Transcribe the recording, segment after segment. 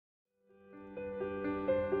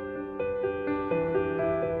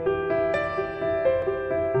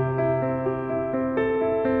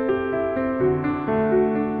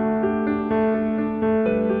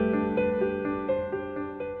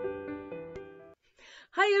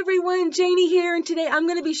Hi everyone, Janie here, and today I'm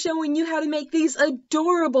going to be showing you how to make these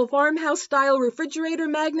adorable farmhouse style refrigerator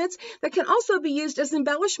magnets that can also be used as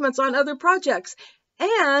embellishments on other projects.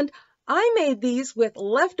 And I made these with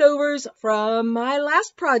leftovers from my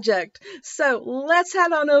last project. So let's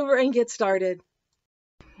head on over and get started.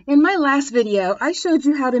 In my last video, I showed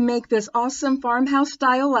you how to make this awesome farmhouse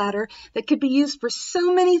style ladder that could be used for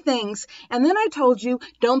so many things. And then I told you,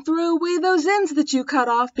 don't throw away those ends that you cut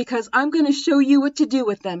off because I'm going to show you what to do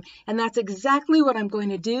with them. And that's exactly what I'm going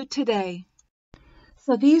to do today.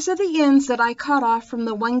 So these are the ends that I cut off from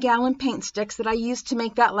the 1-gallon paint sticks that I used to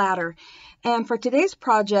make that ladder. And for today's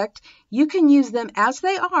project, you can use them as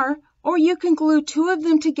they are, or you can glue 2 of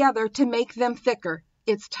them together to make them thicker.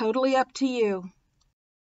 It's totally up to you.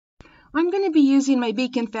 I'm going to be using my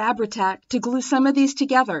Beacon Fabri-Tac to glue some of these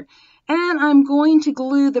together, and I'm going to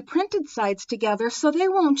glue the printed sides together so they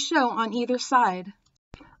won't show on either side.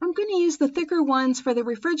 I'm going to use the thicker ones for the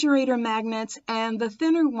refrigerator magnets, and the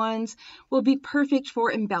thinner ones will be perfect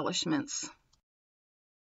for embellishments.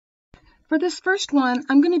 For this first one,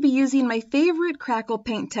 I'm going to be using my favorite crackle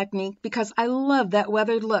paint technique because I love that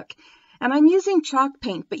weathered look. And I'm using chalk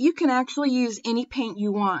paint, but you can actually use any paint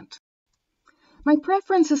you want. My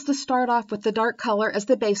preference is to start off with the dark color as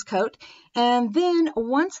the base coat, and then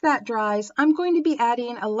once that dries, I'm going to be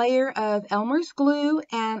adding a layer of Elmer's glue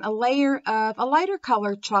and a layer of a lighter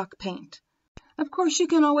color chalk paint. Of course, you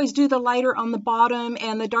can always do the lighter on the bottom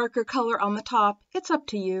and the darker color on the top. It's up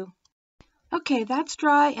to you. Okay, that's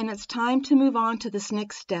dry, and it's time to move on to this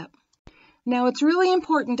next step. Now, it's really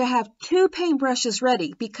important to have 2 paintbrushes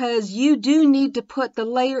ready because you do need to put the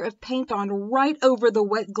layer of paint on right over the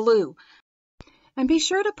wet glue. And be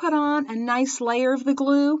sure to put on a nice layer of the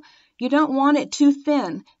glue. You don't want it too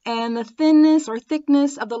thin, and the thinness or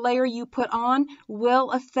thickness of the layer you put on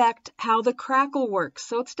will affect how the crackle works,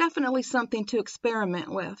 so it's definitely something to experiment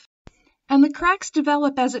with. And the cracks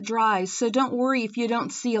develop as it dries, so don't worry if you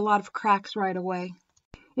don't see a lot of cracks right away.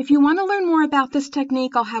 If you want to learn more about this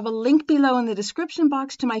technique, I'll have a link below in the description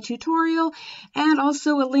box to my tutorial, and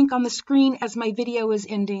also a link on the screen as my video is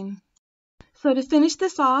ending. So to finish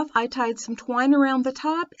this off, I tied some twine around the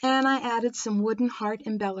top and I added some wooden heart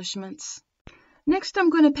embellishments. Next,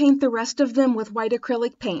 I'm going to paint the rest of them with white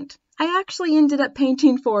acrylic paint. I actually ended up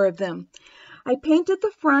painting 4 of them. I painted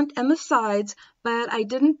the front and the sides, but I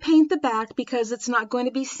didn't paint the back because it's not going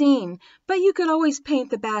to be seen, but you could always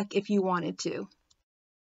paint the back if you wanted to.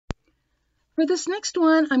 For this next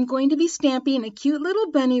one, I'm going to be stamping a cute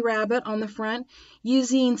little bunny rabbit on the front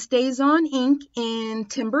using StazOn ink in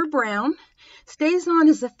Timber Brown. StazOn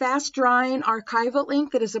is a fast-drying archival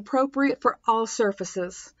ink that is appropriate for all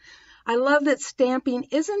surfaces. I love that stamping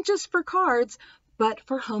isn't just for cards, but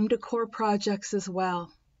for home decor projects as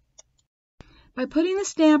well. By putting the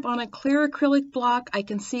stamp on a clear acrylic block, I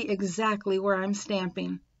can see exactly where I'm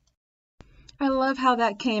stamping. I love how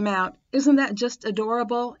that came out. Isn't that just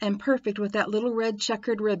adorable and perfect with that little red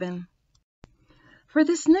checkered ribbon? For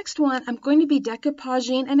this next one, I'm going to be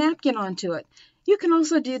decoupaging a napkin onto it. You can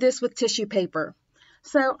also do this with tissue paper.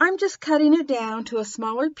 So I'm just cutting it down to a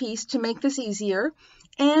smaller piece to make this easier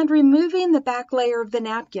and removing the back layer of the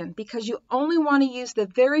napkin because you only want to use the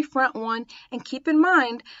very front one, and keep in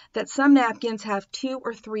mind that some napkins have 2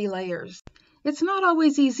 or 3 layers. It's not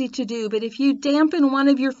always easy to do, but if you dampen one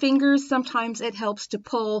of your fingers, sometimes it helps to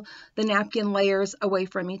pull the napkin layers away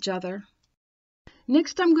from each other.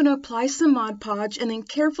 Next, I'm going to apply some Mod Podge and then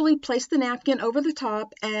carefully place the napkin over the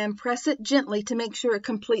top and press it gently to make sure it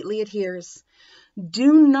completely adheres.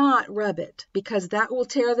 Do not rub it because that will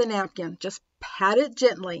tear the napkin. Just pat it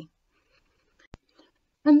gently.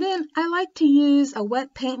 And then I like to use a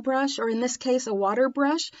wet paintbrush, or in this case a water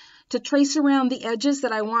brush, to trace around the edges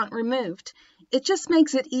that I want removed. It just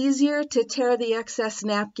makes it easier to tear the excess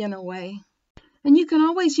napkin away. And you can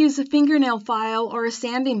always use a fingernail file or a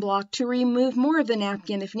sanding block to remove more of the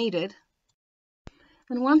napkin if needed.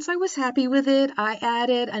 And once I was happy with it, I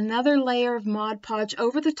added another layer of Mod Podge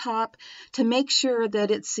over the top to make sure that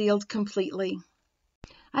it's sealed completely.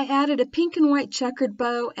 I added a pink and white checkered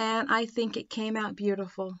bow, and I think it came out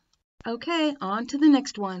beautiful. Okay, on to the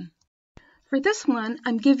next one. For this one,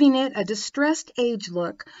 I'm giving it a distressed age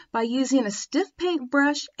look by using a stiff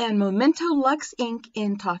paintbrush and Memento Luxe ink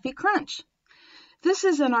in Toffee Crunch. This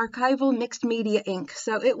is an archival mixed media ink,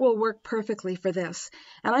 so it will work perfectly for this.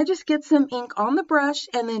 And I just get some ink on the brush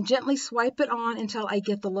and then gently swipe it on until I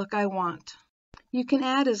get the look I want. You can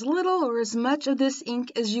add as little or as much of this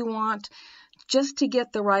ink as you want, just to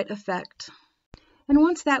get the right effect. And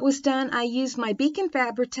once that was done, I used my Beacon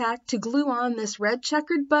Fabri-Tac to glue on this red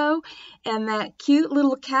checkered bow and that cute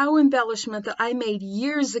little cow embellishment that I made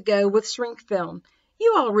years ago with shrink film.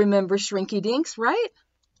 You all remember Shrinky Dinks, right?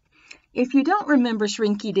 If you don't remember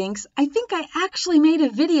Shrinky Dinks, I think I actually made a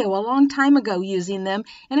video a long time ago using them,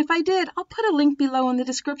 and if I did, I'll put a link below in the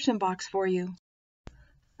description box for you.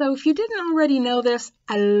 So if you didn't already know this,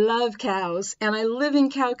 I love cows, and I live in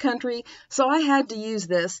cow country, so I had to use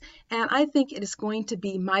this, and I think it is going to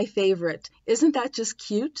be my favorite. Isn't that just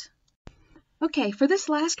cute? Okay, for this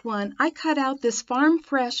last one, I cut out this Farm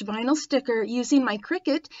Fresh vinyl sticker using my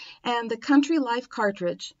Cricut and the Country Life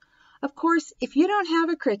cartridge. Of course, if you don't have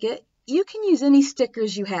a Cricut, you can use any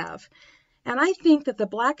stickers you have. And I think that the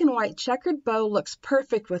black and white checkered bow looks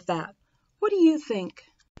perfect with that. What do you think?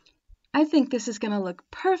 I think this is going to look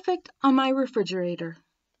perfect on my refrigerator.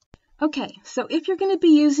 Okay, so if you're going to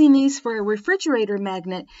be using these for a refrigerator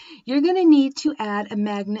magnet, you're going to need to add a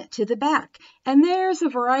magnet to the back. And there's a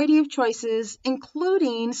variety of choices,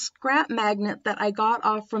 including scrap magnet that I got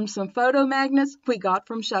off from some photo magnets we got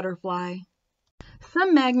from Shutterfly.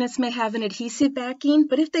 Some magnets may have an adhesive backing,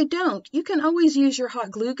 but if they don't, you can always use your hot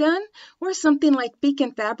glue gun or something like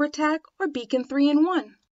Beacon Fabri-Tac or Beacon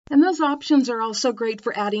 3-in-1. And those options are also great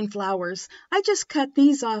for adding flowers. I just cut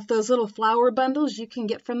these off those little flower bundles you can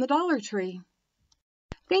get from the Dollar Tree.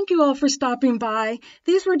 Thank you all for stopping by.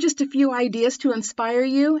 These were just a few ideas to inspire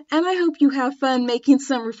you, and I hope you have fun making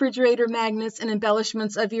some refrigerator magnets and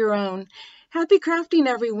embellishments of your own. Happy crafting,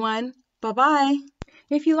 everyone. Bye-bye.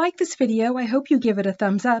 If you like this video, I hope you give it a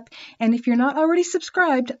thumbs up. And if you're not already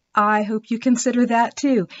subscribed, I hope you consider that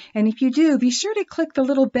too. And if you do, be sure to click the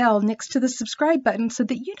little bell next to the subscribe button so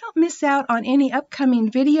that you don't miss out on any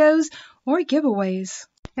upcoming videos or giveaways.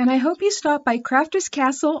 And I hope you stop by Crafters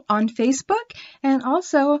Castle on Facebook and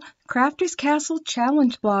also Crafters Castle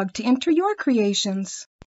Challenge blog to enter your creations.